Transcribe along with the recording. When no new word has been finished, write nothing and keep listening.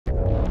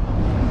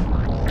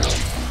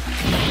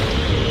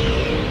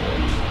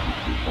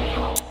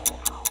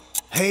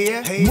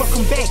Heatah.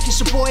 Welcome back, it's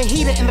your boy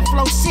Heatah and the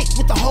flow sick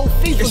with the whole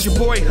fever. It's your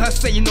boy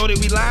Hustla, you know that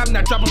we live.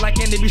 Now drop a like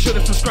and be sure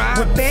to subscribe.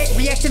 We're back,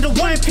 reacting to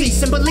One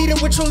Piece, and believe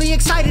that we're truly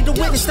excited to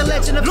witness the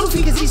legend of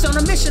Luffy, cause he's on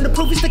a mission to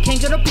prove he's the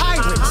king of the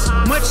pirates.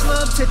 Much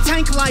love to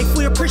Tank Life,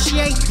 we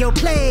appreciate your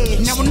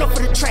pledge. Now enough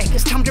for the track,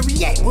 it's time to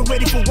react. We're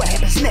ready for what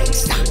happens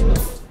next.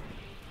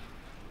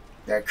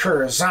 That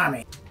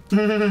Kurazami.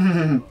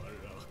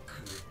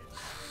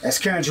 That's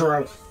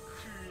Kanjuro.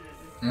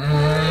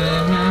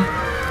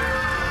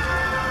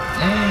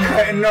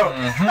 Cutting up.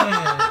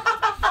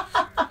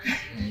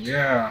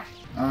 Yeah.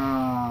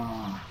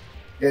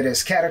 It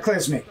is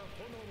cataclysmic.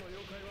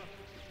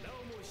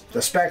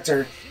 The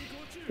Spectre.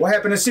 What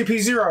happened to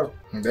CP0?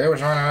 They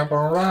was running up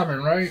on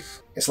Robin, right?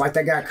 It's like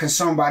they got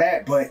consumed by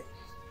that, but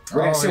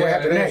we're gonna see what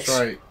happened next.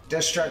 Right.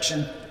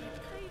 Destruction.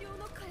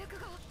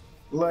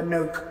 Blood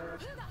nuke.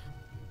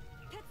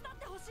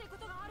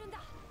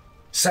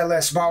 Say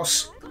less,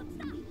 boss.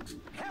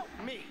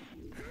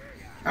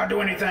 I'll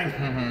do anything.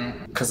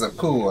 Cause a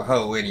cool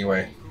hoe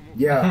anyway.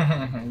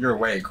 Yeah. You're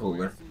way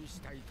cooler.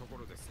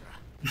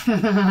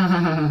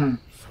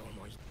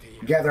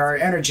 Gather our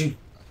energy.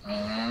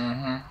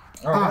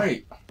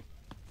 Alright.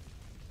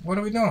 What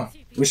are we doing?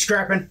 We're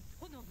scrapping.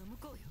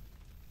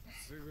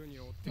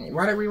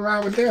 Why did we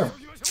ride with them?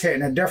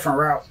 Hitting a different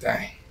route.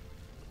 Dang.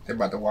 They're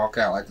about to walk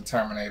out like the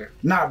Terminator.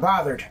 Not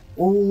bothered.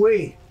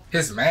 Ooh-wee.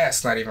 His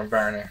mask's not even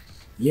burning.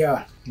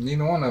 Yeah.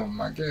 Neither one of them,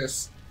 I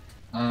guess.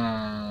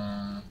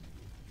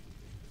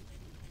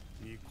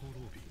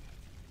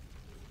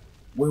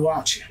 We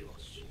want you.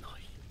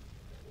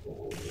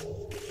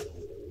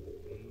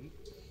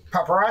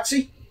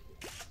 Paparazzi?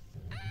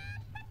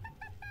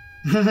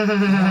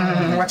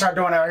 What y'all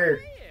doing out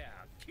here?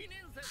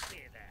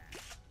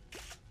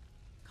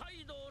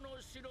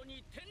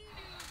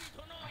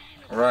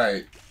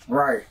 Right.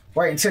 Right.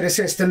 Wait until this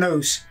hits the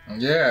news.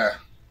 Yeah.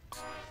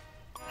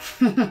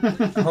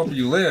 I hope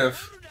you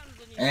live.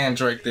 And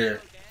Drake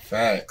there.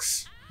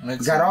 Facts.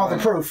 Got all the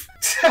proof.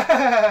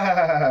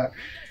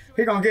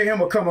 He gonna get him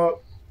a come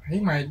up. He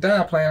might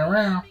die playing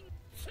around.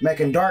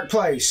 Making dark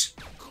plays.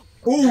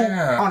 Ooh,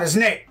 yeah. On his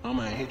neck. I'm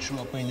gonna hit you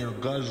up in your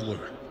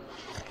guzzler.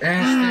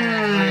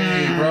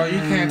 Instantly, bro. You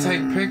can't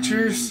take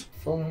pictures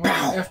from the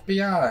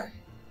FBI.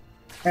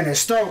 And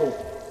his throat.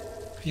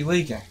 He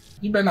leaking.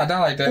 You better not die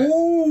like that.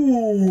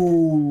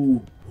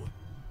 Ooh.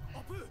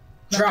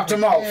 Dropped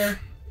him off.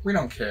 We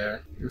don't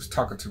care. He was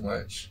talking too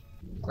much.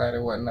 Glad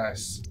it wasn't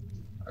us.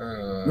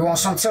 You want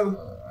some too?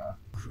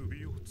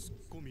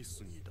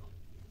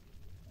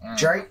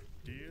 Drake?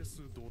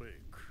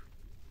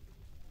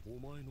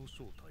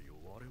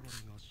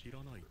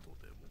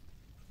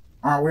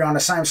 Aren't we on the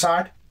same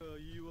side?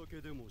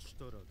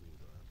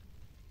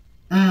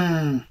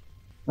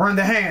 Run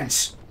the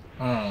hands.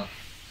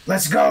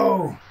 Let's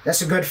go.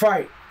 That's a good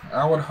fight.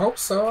 I would hope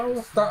so. I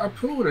would thought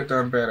Apu would have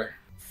done better.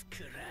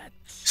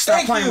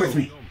 Stop playing with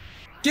me.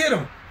 Get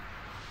him.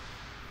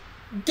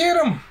 Get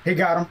him. He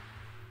got him.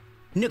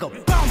 Nigga,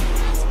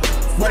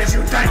 What is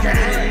you thinking?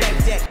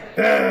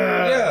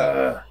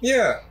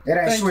 Yeah. It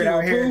ain't sweet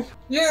out here.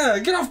 Yeah,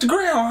 get off the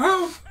ground,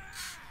 huh?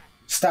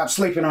 Stop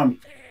sleeping on me.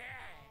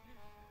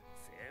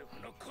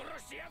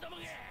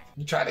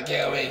 You tried to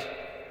kill me.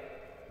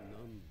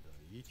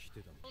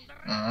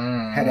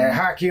 Had that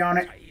hockey on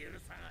it.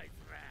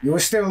 You were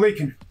still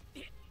leaking.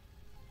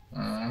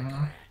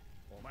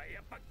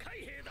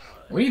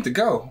 We need to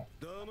go.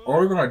 Or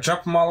we're gonna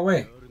jump them all the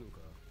way.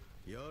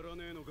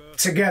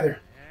 Together.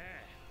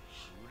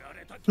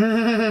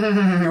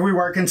 We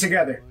working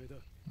together.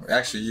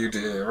 Actually, you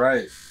did,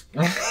 right?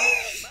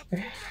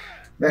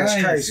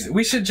 That's crazy.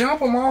 We should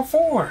jump them all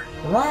four.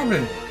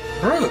 Robin,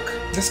 Brooke,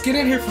 let's get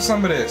in here for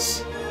some of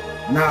this.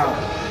 Nah,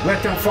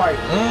 let them fight.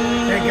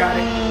 They got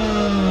it.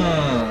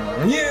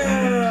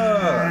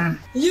 Yeah.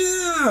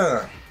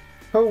 Yeah.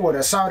 Who would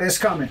have saw this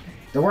coming?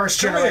 The worst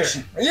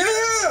generation.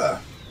 Yeah.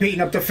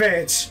 Beating up the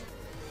feds.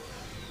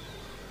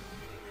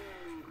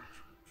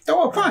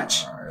 Throw a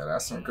punch. Oh, yeah,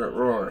 that's some good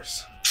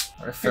roars.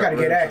 You gotta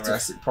get active.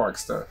 Jurassic Park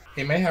stuff.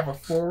 He may have a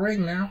full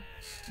ring now.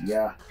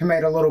 Yeah, he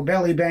made a little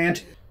belly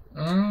band.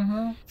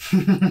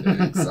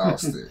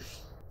 Exhausted.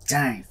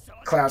 Dang,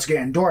 Cloud's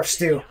getting dwarfed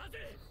still.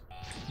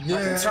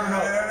 Yeah. Turn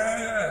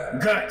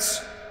up.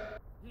 Guts.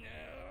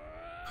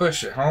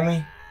 Push it,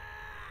 homie.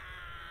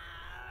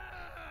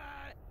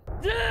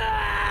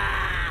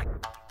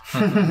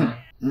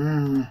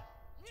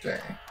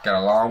 Dang, got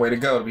a long way to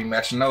go to be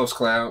matching those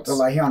clouds. Look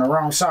like he on the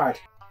wrong side.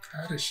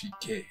 How did she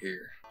get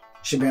here?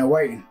 She been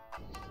waiting.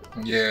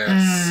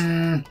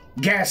 Yes.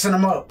 Gassing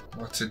him up.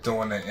 What's it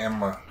doing to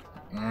Emma?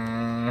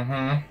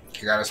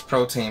 He got his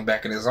protein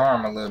back in his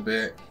arm a little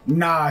bit.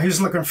 Nah, he's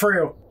looking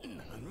frail.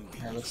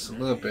 That looks a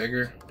little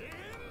bigger.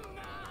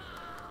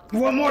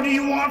 What more do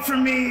you want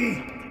from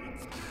me?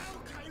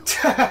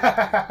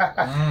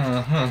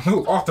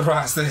 Who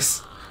authorized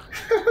this?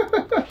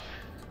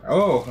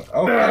 Oh,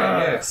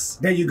 okay, yes.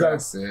 There you go.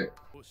 That's it.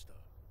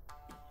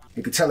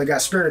 You can tell it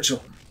got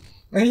spiritual.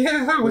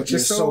 Yeah, with your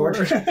sword.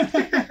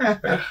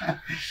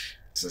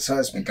 It's his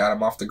husband. Got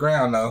him off the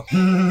ground though.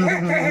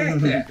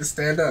 Yeah, to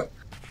stand up.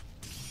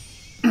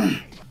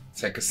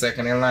 Take a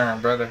second and learn,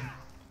 brother.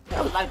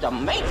 That was like the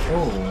make.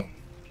 Ooh. The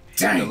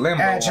Dang,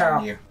 limbo agile.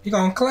 on you. He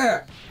gonna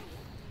clap.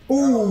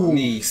 Ooh.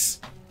 Knees.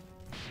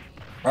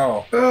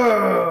 Oh,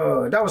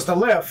 That was the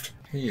left.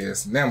 he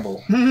is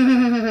nimble.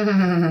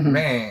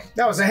 Man,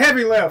 That was a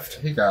heavy left.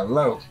 he got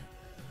low.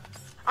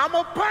 I'm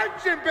a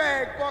punching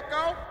bag,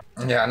 fucko.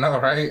 Yeah, I know,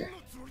 right?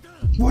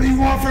 What do you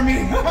want from me?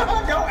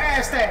 Don't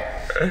ask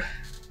that.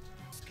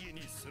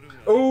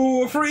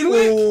 Ooh, a free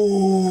lick.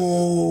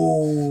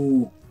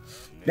 Ooh.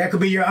 That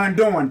could be your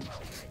undoing.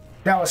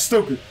 That was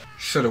stupid.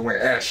 Should have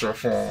went Astra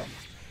for him.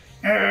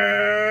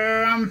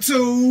 I'm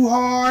too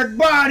hard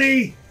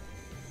body.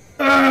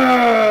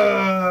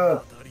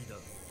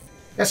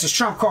 That's his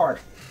trump card.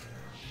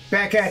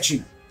 Back at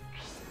you.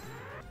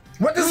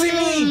 What does he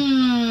mean?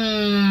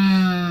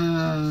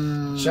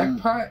 Mm.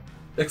 Jackpot?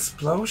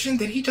 Explosion?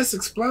 Did he just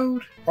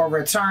explode? Or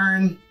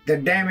return the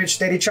damage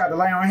that he tried to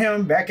lay on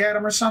him back at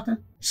him or something?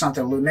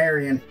 Something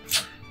Lunarian.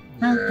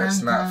 Yeah,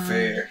 it's not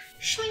fair.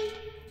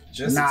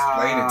 Just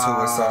explained it to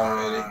us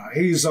already.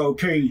 He's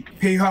OP.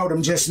 He hold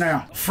him just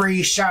now.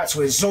 Free shots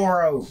with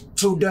Zoro.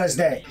 Who does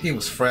that? He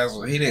was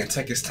frazzled. He didn't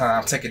take his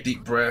time. Take a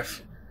deep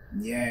breath.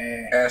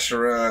 Yeah.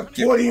 Asher up.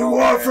 What do you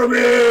want from me?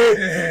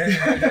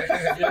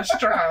 You're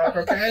strong,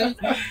 okay?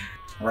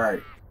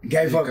 Right.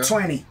 Gave up go.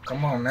 20.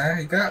 Come on now.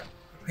 He got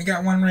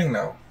one ring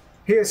though.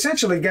 He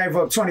essentially gave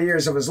up 20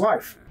 years of his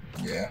life.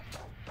 Yeah.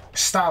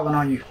 Styling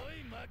on you.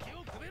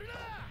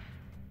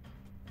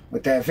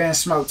 With that Van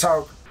Smoke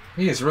talk.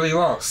 He is really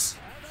lost.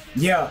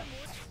 Yeah.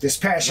 This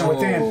passion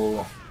within.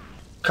 Ooh.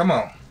 Come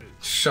on.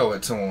 Show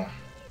it to him.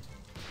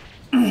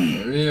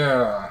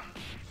 Yeah.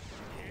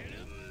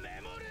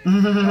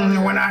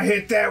 When I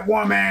hit that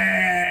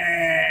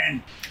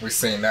woman. We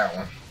seen that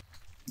one.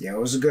 Yeah, it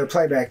was a good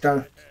playback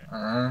though.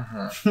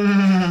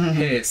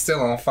 Head's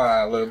still on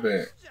fire a little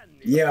bit.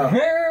 Yeah.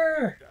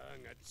 Yeah.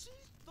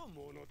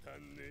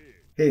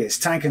 He is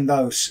tanking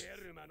those.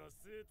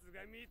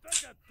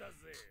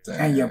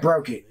 And you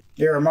broke it.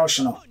 You're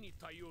emotional.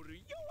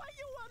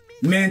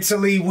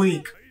 Mentally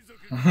weak.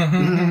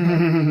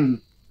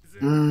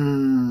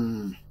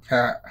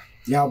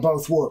 Y'all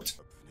both whooped.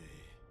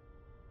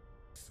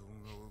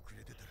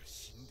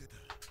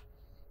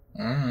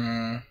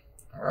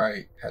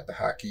 Right. Had to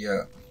hockey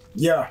up.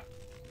 Yeah.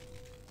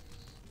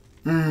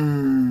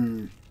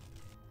 Ain't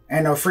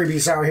no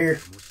freebies out here.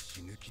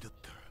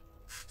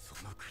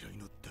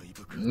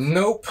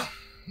 Nope.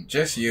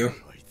 Just you.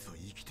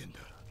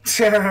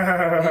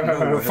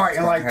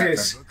 Fighting like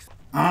this.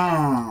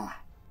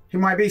 He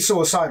might be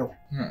suicidal.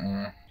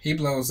 He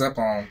blows up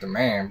on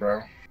demand,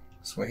 bro.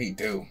 That's what he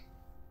do.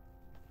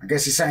 I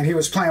guess he's saying he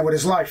was playing with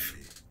his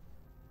life.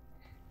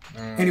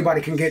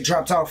 Anybody can get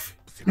dropped off.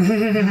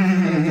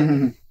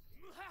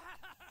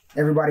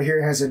 Everybody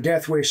here has a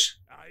death wish.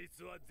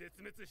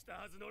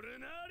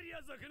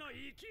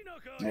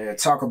 Yeah,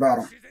 talk about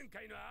him.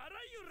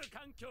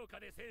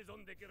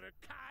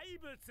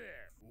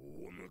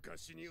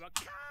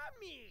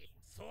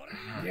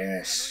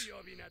 Yes.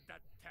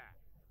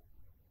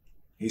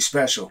 He's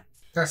special.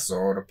 That's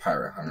all the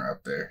pirate hunter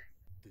up there.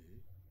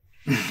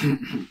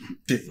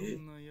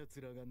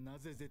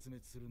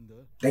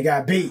 They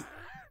got beat.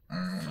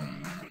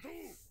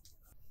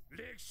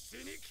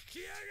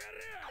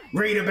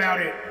 Read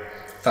about it.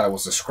 Thought it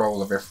was a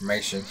scroll of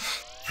information.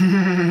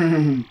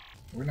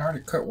 We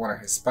already cut one of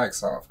his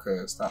spikes off,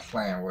 cuz. Stop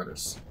playing with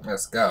us.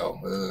 Let's go.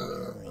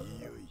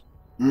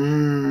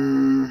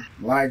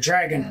 Like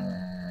dragon.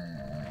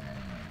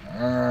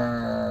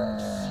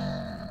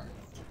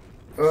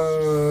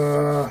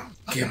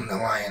 Give him the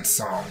lion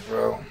song,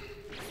 bro.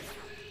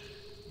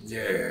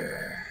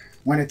 Yeah.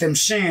 One of them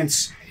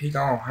shins. He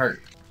gonna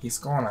hurt. He's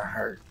gonna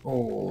hurt.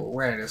 Oh,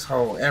 where this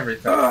whole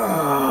everything.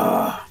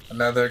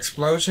 Another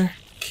explosion?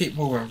 Keep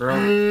moving, bro.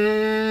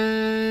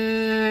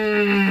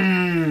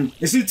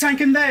 Is he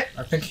tanking that?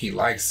 I think he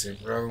likes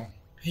it, bro.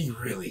 He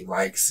really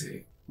likes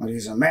it. Well,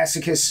 he's a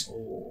masochist.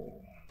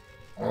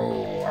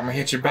 Oh, I'm gonna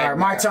hit your back. Alright,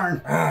 my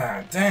turn.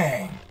 Ah,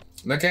 dang.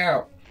 Look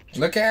out.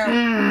 Look out.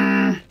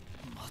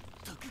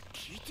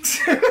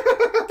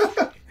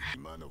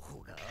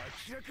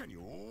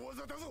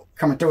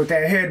 Coming through with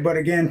that headbutt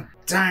again.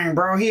 Dang,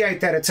 bro, he ate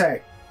that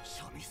attack.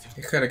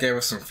 He could have gave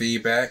us some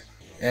feedback.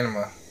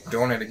 Enema,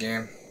 doing it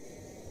again.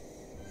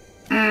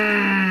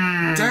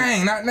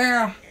 Dang, not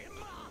now.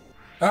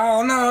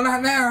 Oh, no,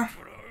 not now.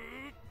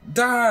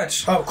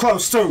 Dodge. Oh,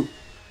 close too.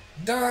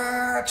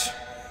 Dodge.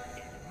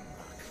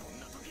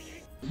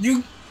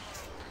 You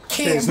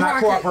can't He's not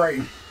block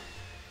cooperating.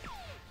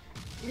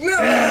 it.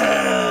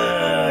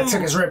 No.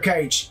 Took his rib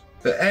cage.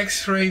 The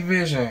X-ray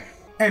vision.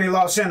 And he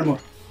lost Enema.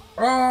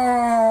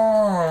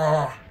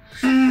 Oh.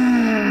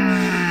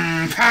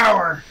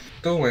 Power.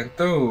 Through and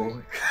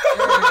through.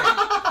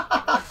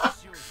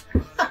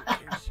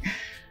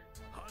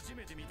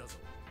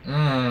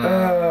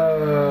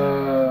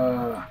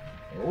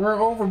 We're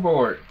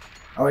overboard.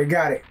 Oh, he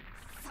got it.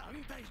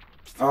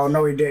 Oh,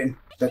 no, he didn't.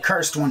 The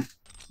cursed one.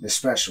 The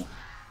special.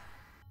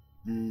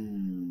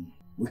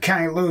 We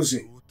can't lose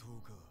it.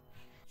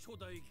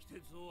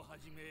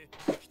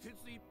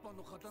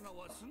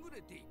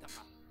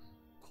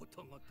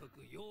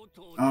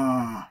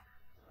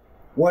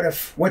 What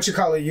if what you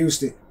call it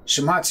used it?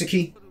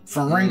 Shimatsuki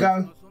from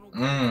Ringo?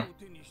 Mm.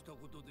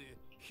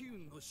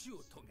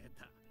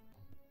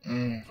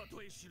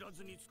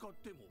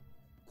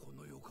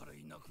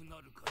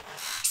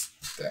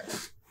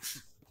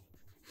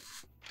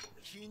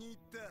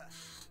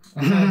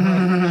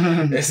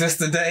 Is this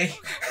the day?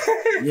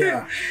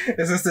 Yeah.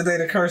 Is this the day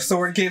the cursed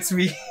sword gets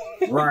me?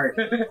 Right.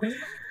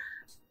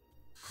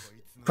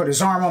 Put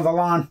his arm on the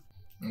line.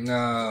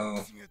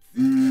 No.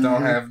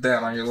 Don't have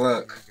that on your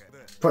luck.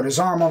 Put his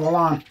arm on the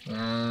line.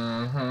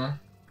 Mm-hmm.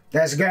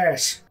 That's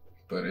gas.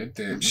 But it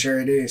did. Sure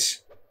it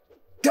is.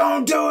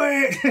 Don't do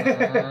it!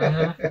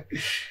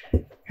 Mm-hmm.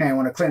 Hey,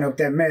 want to clean up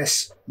that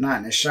mess. Not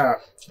in the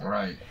shop.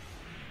 Right.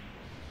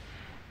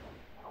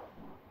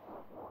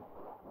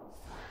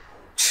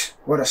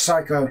 What a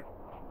psycho.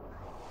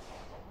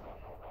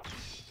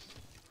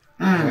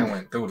 It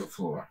went through the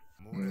floor.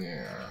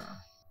 Yeah.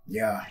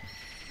 Yeah.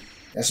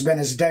 That's been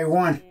his day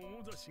one.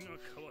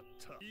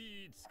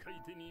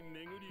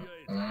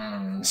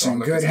 It's in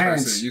good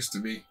hands. It used to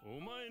be.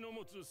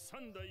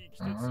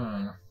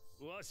 Mm-hmm.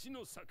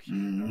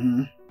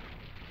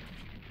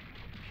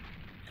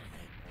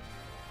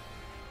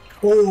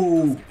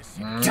 Ooh.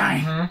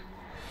 Dang.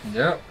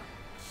 Yep.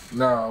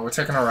 No, we're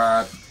taking a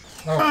ride.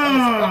 Oh,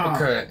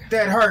 uppercut.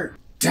 That hurt.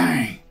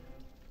 Dang.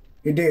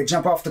 He did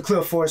jump off the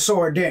cliff for a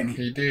sword, didn't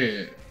he? He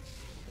did.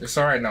 It's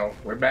alright, no.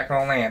 We're back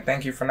on land.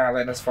 Thank you for not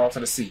letting us fall to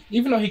the sea.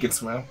 Even though he can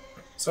swim.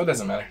 So it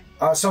doesn't matter.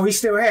 So he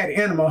still had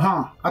Enema,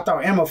 huh? I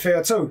thought Emma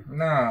fell too.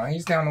 Nah,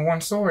 he's down to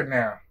one sword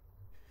now.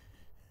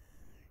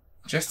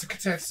 Just the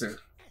Katetsu.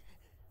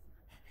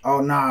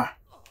 Oh, nah.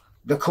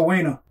 The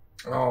Kuina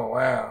Oh,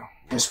 wow.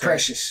 is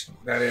precious.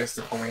 That is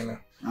the Kuina.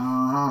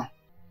 Uh-huh.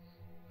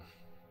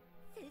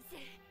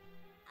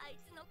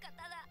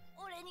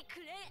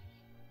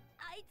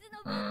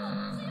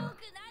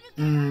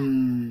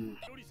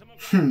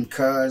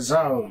 Cause,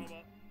 oh.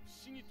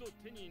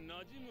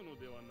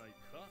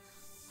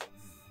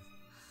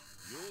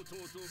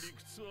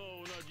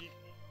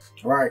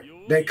 Right,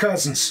 they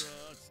cousins.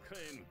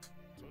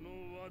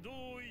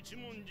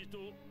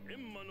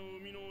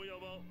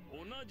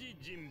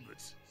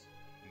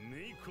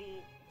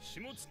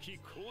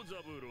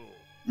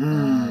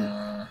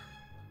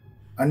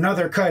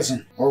 Another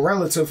cousin or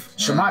relative,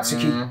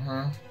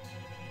 Shimatsuki.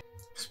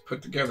 It's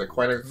put together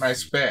quite a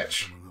nice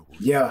batch.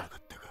 Yeah.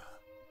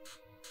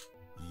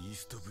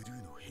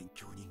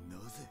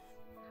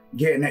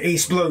 Getting the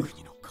East Blue.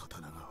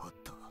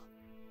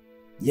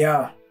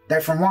 Yeah, they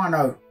from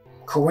Wano.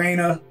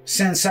 Kuina,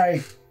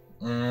 Sensei.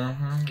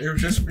 It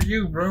was just for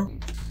you, bro.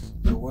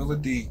 The will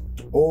of D.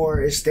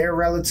 Or it's their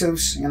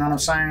relatives, you know what I'm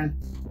saying?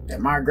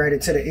 That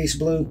migrated to the East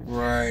Blue.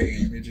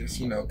 Right. They just,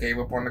 gave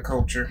up on the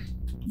culture.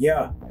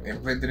 Yeah.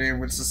 And blended in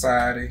with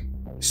society.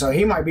 So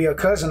he might be a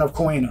cousin of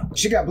Kuina.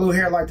 She got blue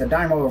hair like the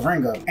Daimyo of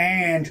Ringo.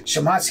 And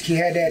Shimatsuki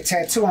had that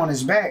tattoo on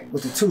his back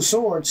with the two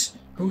swords.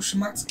 Who's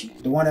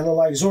Shimatsuki? The one that looked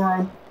like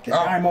Zoro. The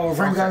Daimyo of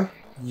Ringo. Okay.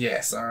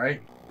 Yes,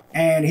 alright.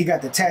 And he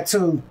got the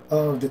tattoo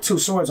of the two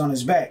swords on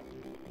his back.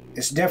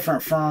 It's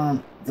different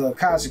from the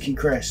Kazuki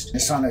crest.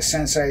 It's on the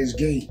sensei's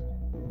gi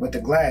with the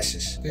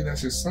glasses. I think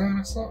that's his son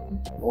or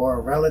something? Or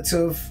a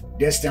relative,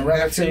 distant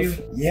relative.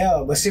 Nephew?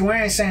 Yeah, but see, we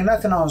ain't saying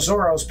nothing on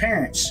Zoro's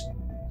parents.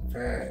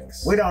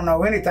 Facts. We don't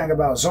know anything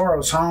about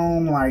Zoro's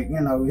home. Like,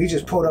 he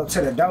just pulled up to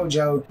the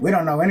dojo. We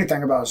don't know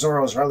anything about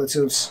Zoro's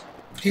relatives.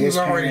 He was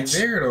already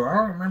there, though. I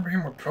don't remember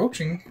him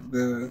approaching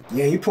the...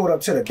 Yeah, he pulled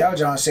up to the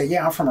dojo and said,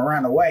 yeah, I'm from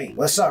around the way.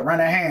 What's up? Run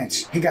the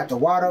hands. He got the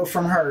Wado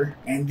from her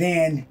and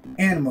then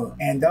Enema.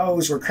 And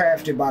those were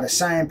crafted by the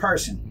same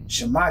person.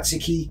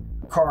 Shimatsuki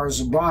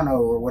Karzubano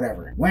or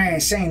whatever. We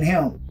ain't seen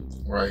him.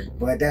 Right.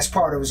 But that's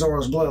part of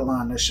Zoro's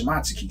bloodline, the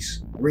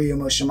Shimatsukis.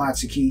 Ryuma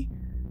Shimatsuki,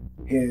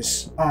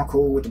 his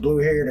uncle with the blue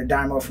hair, the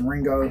Daimyo from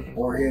Ringo,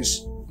 or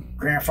his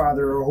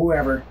grandfather or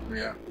whoever.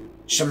 Yeah.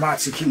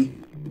 Shimatsuki.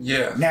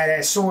 Yeah. Now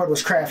that sword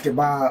was crafted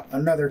by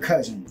another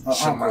cousin,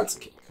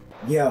 Shimatsuki.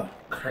 Yeah.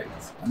 Crazy.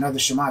 Another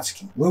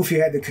Shimatsuki. Luffy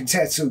had the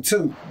Katetsu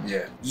too.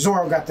 Yeah.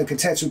 Zoro got the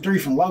Katetsu 3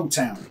 from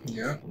Logtown.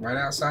 Yeah, right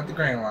outside the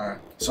Grand Line.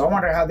 So I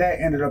wonder how that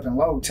ended up in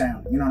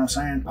Logtown. You know what I'm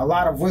saying? A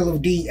lot of Will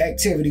of D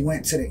activity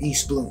went to the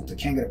East Blue. The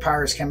King of the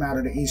Pirates came out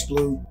of the East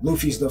Blue.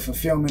 Luffy's the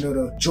fulfillment of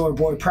the Joy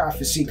Boy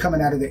prophecy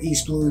coming out of the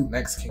East Blue.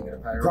 Next King of the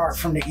Pirates. Garp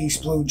from the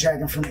East Blue.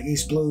 Dragon from the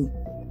East Blue.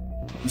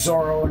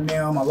 Zoro and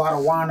them. A lot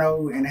of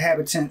Wano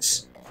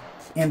inhabitants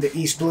in the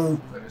East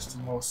Blue. But it's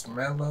the most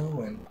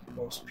mellow and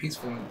most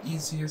peaceful and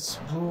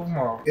easiest blue of them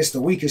all. It's the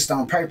weakest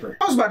on paper.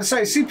 I was about to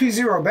say,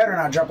 CP0 better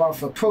not drop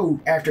off of Pooh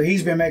after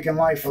he's been making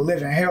life a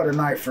living hell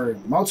tonight for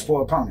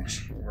multiple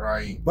opponents.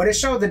 Right. But it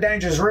showed the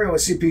danger's real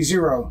with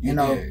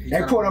CP0.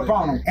 They pulled up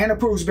on him. And the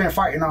Pooh's been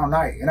fighting all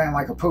night. It ain't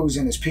like a Pooh's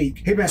in his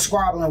peak. He been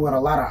squabbling with a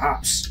lot of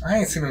ops. I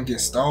ain't seen him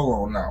get stole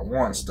on not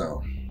once,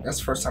 though. That's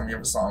the first time you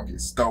ever saw him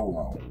get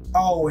stolen.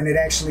 Oh, and it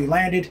actually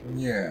landed?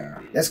 Yeah.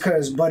 That's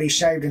because Buddy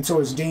shaved into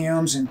his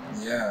DMs and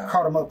Yeah.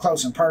 caught him up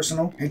close and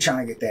personal. He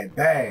trying to get that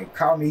bag.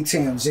 Call me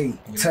TMZ You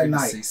don't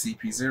tonight. get to see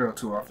CP0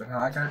 too often. Huh?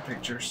 I got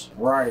pictures.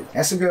 Right.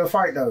 That's a good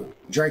fight, though.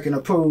 Drake and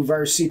Apu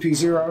versus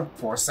CP0.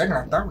 For a second,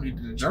 I thought we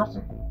needed to jump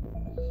him.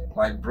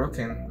 Like, Brooke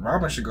and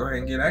Robin should go ahead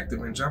and get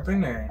active and jump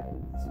in there.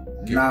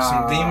 Give him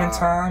some demon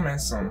time and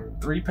some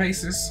 3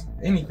 paces.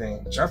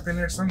 Anything. Jump in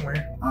there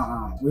somewhere.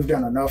 We've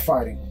done enough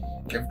fighting.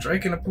 If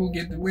Drake and the pool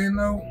get the win,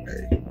 though,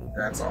 hey,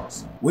 that's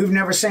awesome. We've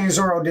never seen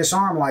Zoro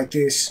disarm like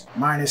this,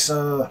 minus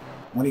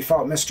when he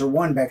fought Mr.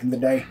 One back in the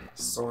day.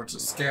 Swords are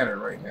scattered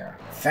right now.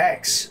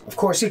 Facts. Of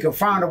course, he could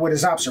find her with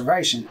his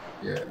observation.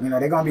 Yeah. You know,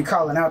 they're going to be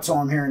calling out to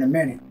him here in a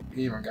minute.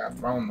 He even got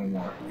thrown to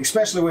one.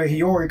 Especially with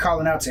Hiyori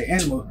calling out to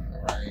Enma.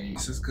 Right.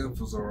 This is good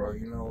for Zoro,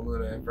 you know, a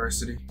little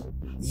adversity.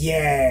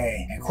 Yeah.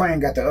 And Quinn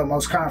got the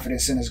utmost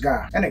confidence in his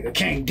guy. That nigga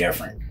King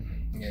different.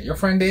 Yeah, your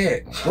friend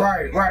dead.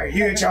 Right.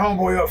 You hit your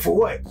homeboy up for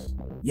what?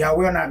 Y'all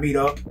will not meet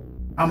up.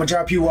 I'ma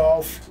drop you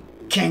off.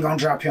 King gonna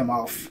drop him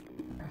off.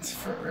 It's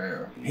for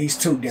real. He's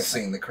too different.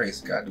 Seen the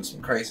crazy guy do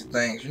some crazy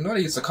things. You know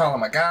they used to call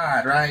him a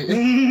god, right?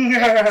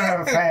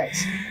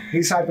 Facts.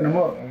 He's hyping him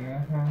up.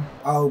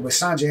 Oh, but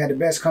Sanjay had the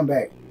best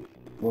comeback.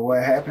 Well,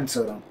 what happened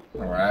to them?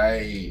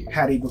 Right.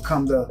 How'd he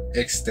become the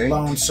Extinct.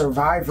 lone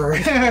survivor?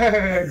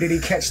 Did he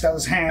catch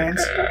those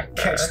hands?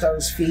 Catch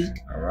those feet?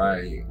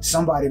 Right.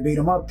 Somebody beat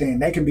him up then.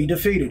 They can be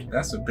defeated.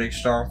 That's a big,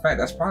 strong fact.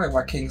 That's probably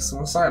why King's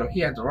suicidal.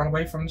 He had to run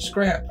away from the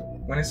scrap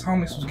when his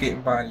homies was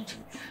getting bodied.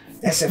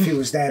 That's if he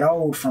was that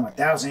old from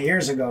 1,000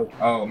 years ago.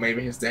 Oh,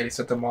 maybe his daddy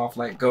set them off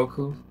like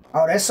Goku.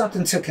 Oh, that's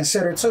something to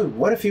consider too.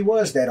 What if he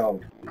was that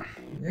old?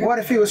 Yeah. What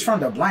if he was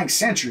from the blank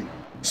century?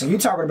 So you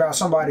talking about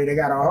somebody that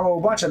got a whole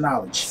bunch of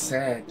knowledge.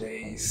 Sad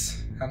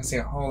days. I done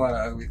seen a whole lot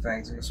of ugly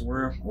things in this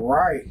world.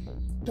 Right.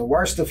 The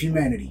worst of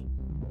humanity.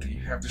 Do you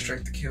have the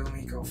strength to kill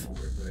me? Go for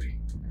it, buddy.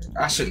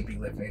 I shouldn't be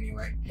living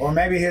anyway. Or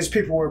maybe his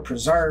people were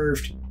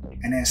preserved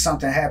and then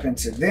something happened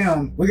to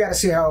them. We gotta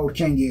see how old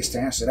King is to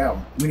answer that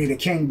one. We need a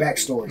King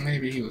backstory.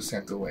 Maybe he was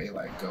sent away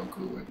like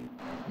Goku and,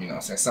 you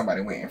know, since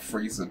somebody went and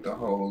freezed the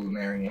whole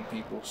Lunarian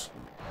peoples.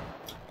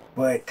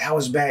 But that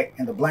was back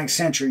in the blank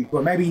century.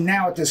 But maybe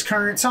now at this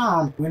current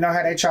time, we know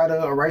how they try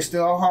to erase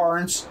the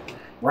O'Harans.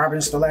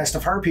 Robin's the last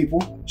of her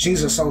people.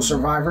 She's a sole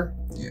survivor.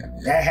 Yeah.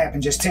 That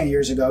happened just 10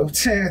 years ago,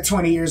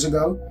 20 years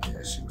ago.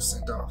 Yeah, she was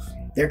sent off.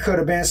 There could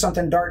have been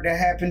something dark that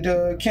happened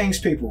to King's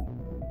people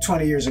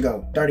 20 years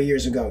ago, 30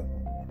 years ago.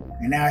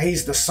 And now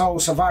he's the sole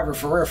survivor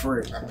for real,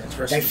 for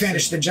real. They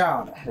finished the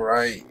job.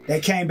 Right. They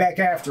came back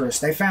after us.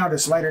 They found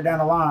us later down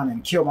the line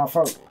and killed my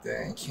folk.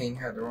 Dang, King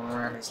had to run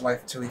around his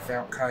life until he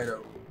found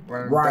Kaido.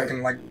 Running Right.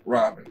 looking like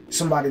Robin.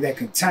 Somebody that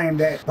could tame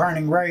that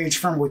burning rage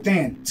from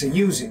within to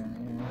use it.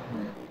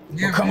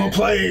 Yeah, Become man. a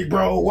plague,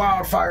 bro.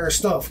 Wildfire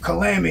stuff.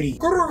 Calamity.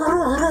 Let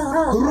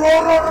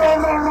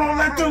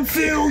them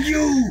feel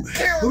you.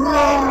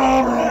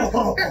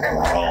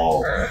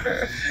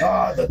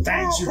 The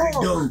things you can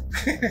do.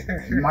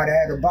 You might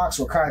have had a box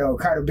with Kaido.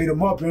 Kaido beat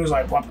him up and he was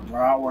like, bro,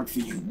 I'll work for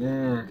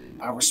you.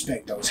 I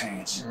respect those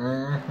hands.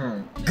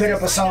 Good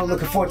episode.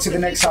 Looking forward to the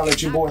next. I'll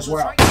let you boys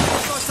well.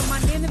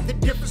 The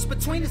difference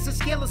between us and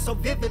scale is so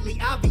vividly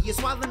obvious.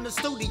 While in the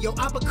studio,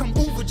 I become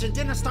Uberage and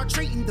then I start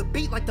treating the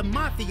beat like the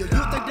mafia. You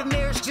think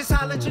Daenerys just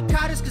holler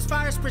Jakartas, cause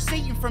fire's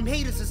proceeding from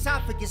Heatah's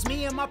esophagus.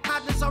 Me and my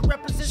partners all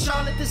represent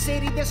Charlotte, the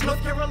city that's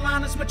North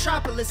Carolina's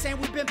metropolis. And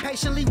we've been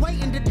patiently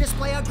waiting to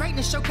display our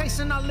greatness,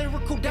 showcasing our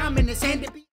lyrical dominance. And to be